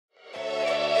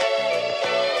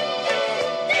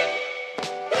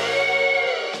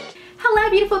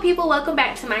people, welcome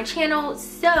back to my channel.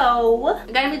 So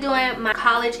I'm gonna be doing my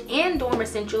college and dorm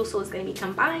essentials, so it's gonna be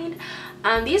combined.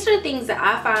 These are the things that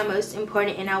I find most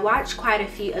important, and I watched quite a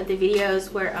few of the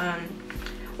videos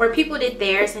where people did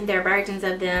theirs and their versions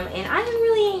of them, and I didn't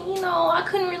really, I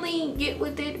couldn't really get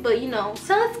with it, but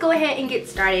so let's go ahead and get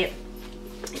started.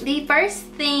 The first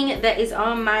thing that is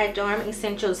on my dorm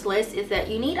essentials list is that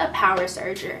you need a power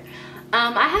serger.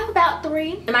 I have about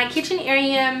 3 in my kitchen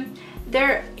area.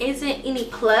 There isn't any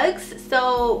plugs,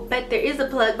 but there is a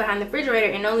plug behind the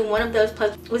refrigerator, and only one of those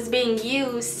plugs was being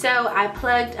used, so I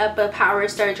plugged up a power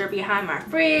serger behind my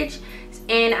fridge,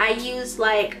 and I used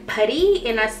like putty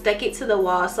and I stuck it to the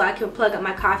wall so I can plug up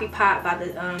my coffee pot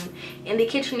in the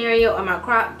kitchen area, or my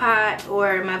crock pot,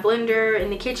 or my blender in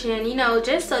the kitchen,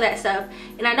 just so that stuff.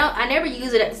 And I never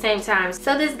use it at the same time.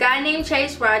 So this guy named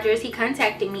Chase Rogers, he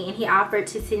contacted me and he offered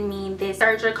to send me this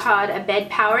serger called a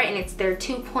BedPower, and it's their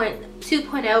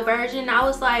 2.0 version. I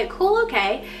was like, cool,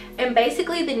 okay. And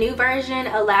basically the new version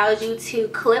allows you to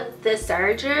clip the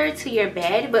serger to your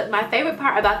bed, but my favorite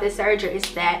part about this serger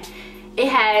is that it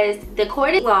has, the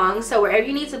cord is long, so wherever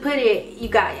you need to put it, you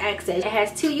got access. It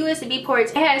has 2 USB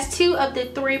ports. It has 2 of the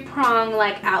 3-prong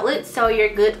like outlets, so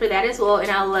you're good for that as well.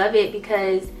 And I love it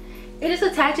because it just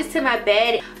attaches to my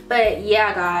bed. But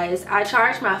yeah, guys, I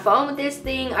charge my phone with this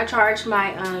thing. I charge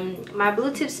my my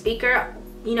Bluetooth speaker,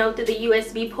 through the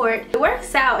USB port. It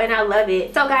works out and I love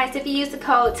it. So guys, if you use the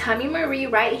code Tommie Marie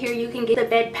right here, you can get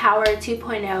the BedPower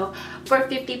 2.0 for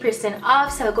 50%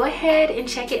 off. So go ahead and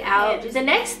check it out. The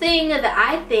next thing that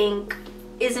I think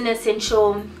is an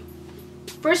essential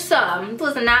for some,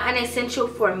 was not an essential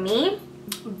for me,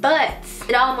 but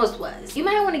it almost was. You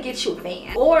might want to get you a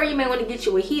fan, or you may want to get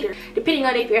you a heater, depending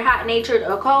on if you're hot natured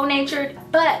or cold natured.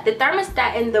 But the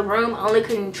thermostat in the room only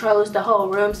controls the whole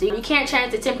room, so you can't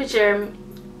change the temperature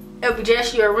of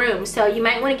just your room. So you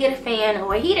might want to get a fan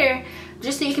or a heater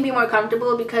just so you can be more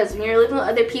comfortable, because when you're living with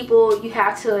other people, you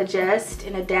have to adjust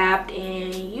and adapt,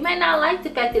 and you might not like the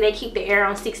fact that they keep the air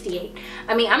on 68.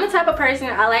 I mean, I'm the type of person,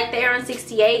 I like the air on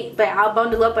 68, but I'll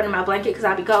bundle up under my blanket because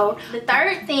I'll be cold. The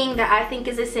third thing that I think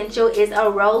is essential is a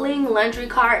rolling laundry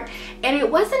cart, and it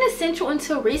wasn't essential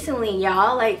until recently,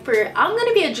 y'all. Like, I'm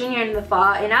gonna be a junior in the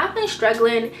fall, and I've been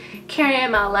struggling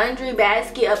carrying my laundry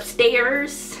basket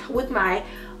upstairs with my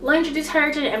laundry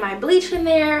detergent and my bleach in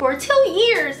there for 2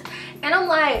 years. And I'm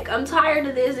like, I'm tired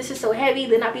of this. This is so heavy.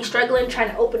 Then I'd be struggling trying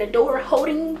to open a door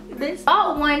holding this.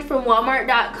 Bought one from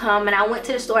Walmart.com, and I went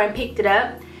to the store and picked it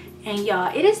up. And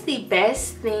y'all, it is the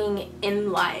best thing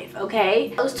in life,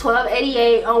 okay? It was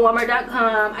 $12.88 on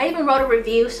Walmart.com. I even wrote a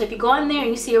review, so if you go in there and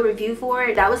you see a review for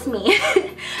it, that was me.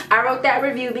 I wrote that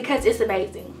review because it's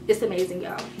amazing. It's amazing,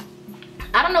 y'all.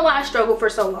 I don't know why I struggled for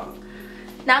so long.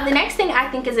 Now the next thing I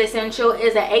think is essential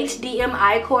is a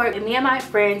HDMI cord. And me and my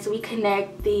friends, we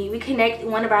connect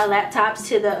one of our laptops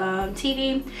to the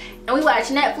TV, and we watch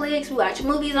Netflix, we watch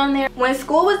movies on there. When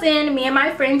school was in, me and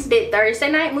my friends did Thursday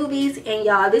night movies, and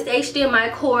y'all, this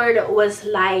HDMI cord was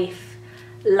life,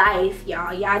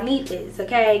 y'all need this,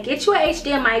 okay? Get you an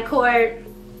HDMI cord.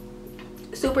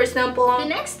 Super simple. The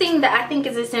next thing that I think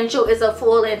is essential is a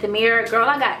full-length mirror. Girl,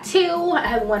 I got 2. I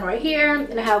have one right here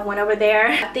and I have one over there.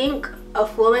 I think a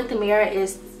full-length mirror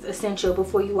is essential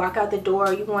before you walk out the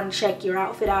door. You want to check your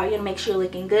outfit out. You want to make sure you're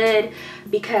looking good,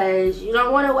 because you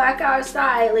don't want to walk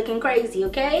outside looking crazy,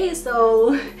 okay?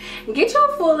 So get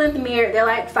your full-length mirror. They're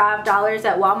like $5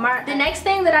 at Walmart. The next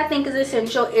thing that I think is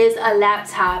essential is a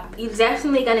laptop. You're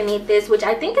definitely gonna need this, which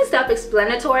I think is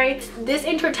self-explanatory. This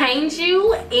entertains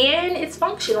you and it's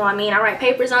functional. I mean, I write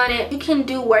papers on it. You can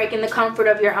do work in the comfort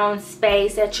of your own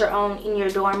space, in your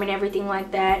dorm and everything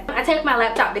like that. I take my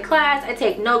laptop to class. I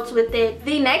take notes with it.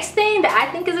 The next thing that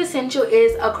I think is essential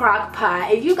is a crock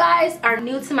pot. If you guys are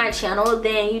new to my channel,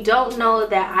 then you don't know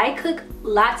that I cook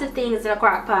lots of things in a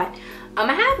crock pot.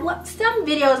 I have some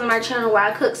videos on my channel where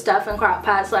I cook stuff in crock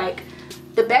pots. Like,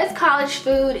 the best college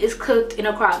food is cooked in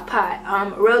a crock pot.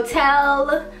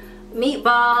 Rotel,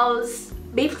 meatballs,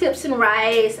 beef tips and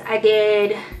rice. I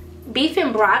did beef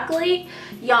and broccoli.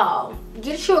 Y'all,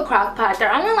 get you a crock pot.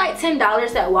 They're only like $10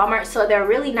 at Walmart, so they're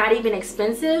really not even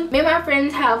expensive. Me and my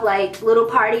friends have like little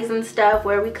parties and stuff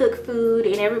where we cook food,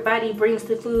 and everybody brings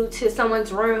the food to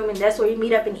someone's room, and that's where we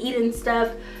meet up and eat and stuff.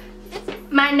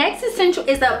 My next essential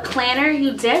is a planner.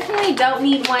 You definitely don't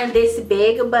need one this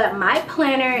big, but my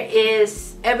planner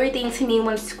is everything to me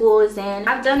when school is in.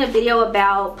 I've done a video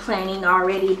about planning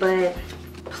already, but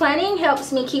Planning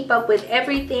helps me keep up with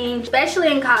everything,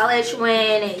 especially in college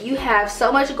when you have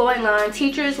so much going on.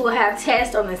 Teachers will have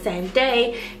tests on the same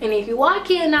day, and if you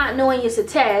walk in not knowing it's a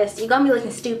test, you're gonna be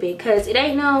looking stupid, because it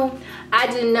ain't no I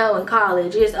didn't know in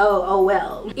college. It's oh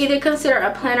well. Either consider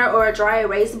a planner or a dry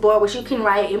erase board, which you can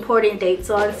write important dates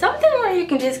on, something where you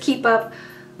can just keep up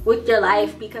with your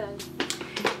life. Because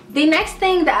the next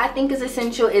thing that I think is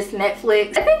essential is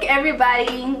Netflix. I think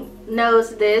everybody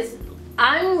knows this.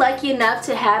 I'm lucky enough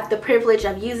to have the privilege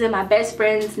of using my best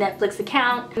friend's Netflix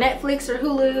account. Netflix or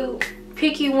Hulu,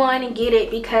 pick you one and get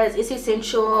it, because it's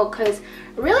essential. Because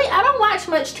really, I don't watch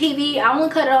much TV. I only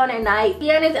cut it on at night. To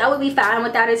be honest, I would be fine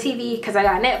without a TV because I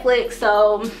got Netflix.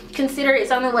 So consider it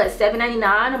something, what,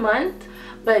 $7.99 a month?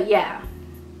 But yeah,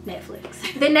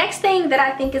 Netflix. The next thing that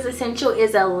I think is essential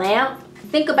is a lamp.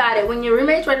 Think about it, when your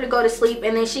roommate's ready to go to sleep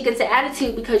and then she gets an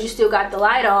attitude because you still got the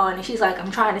light on, and she's like, I'm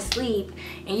trying to sleep,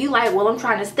 and you like, well, I'm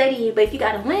trying to study. But if you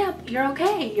got a lamp, you're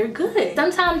okay, you're good.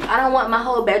 Sometimes I don't want my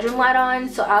whole bedroom light on,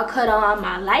 so I'll cut on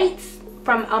my lights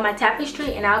from on my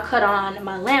tapestry, and I'll cut on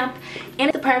my lamp, and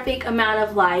it's the perfect amount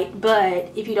of light.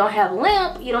 But if you don't have a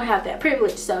lamp, you don't have that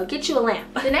privilege, so get you a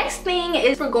lamp. The next thing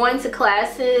is for going to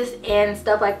classes and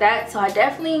stuff like that, so I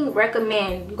definitely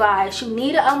recommend, you guys, you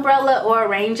need an umbrella or a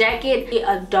rain jacket. Get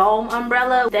a dome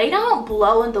umbrella. They don't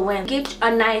blow in the wind. Get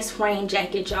a nice rain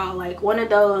jacket, y'all, like one of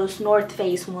those North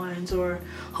Face ones, or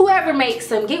whoever makes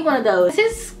them. Get one of those.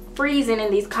 It's freezing in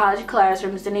these college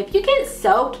classrooms, and if you get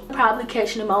soaked, you'll probably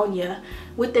catch pneumonia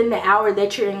within the hour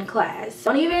that you're in class.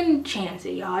 Don't even chance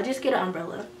it, y'all. Just get an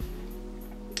umbrella.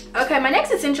 Okay, my next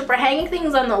essential for hanging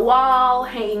things on the wall,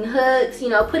 hanging hooks, you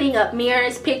know, putting up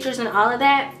mirrors, pictures, and all of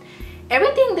that.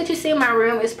 Everything that you see in my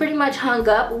room is pretty much hung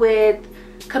up with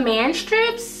command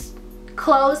strips,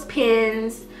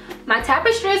 clothespins. My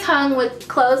tapestry is hung with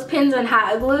clothespins and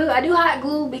hot glue. I do hot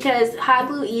glue because hot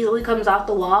glue easily comes off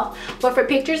the wall. But for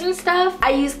pictures and stuff,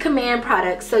 I use command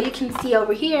products. So you can see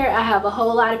over here, I have a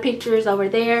whole lot of pictures over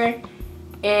there.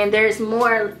 And there's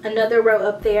more, another row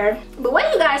up there. But what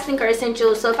do you guys think are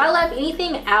essential? So if I left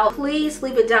anything out, please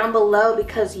leave it down below,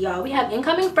 because y'all, we have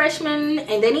incoming freshmen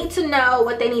and they need to know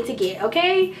what they need to get,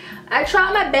 okay? I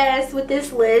tried my best with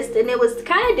this list, and it was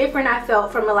kind of different, I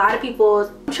felt, from a lot of people.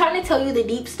 I'm trying to tell you the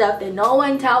deep stuff that no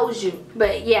one tells you.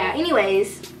 But yeah,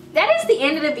 anyways, that is the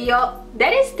end of the video.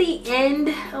 That is the end.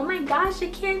 Oh my gosh, I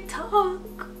can't talk.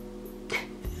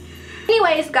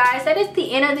 Anyways, guys, that is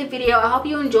the end of the video. I hope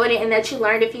you enjoyed it and that you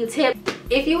learned a few tips.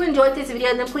 If you enjoyed this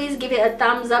video, then please give it a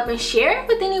thumbs up and share it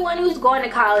with anyone who's going to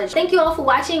college. Thank you all for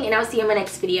watching, and I'll see you in my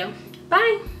next video.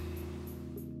 Bye.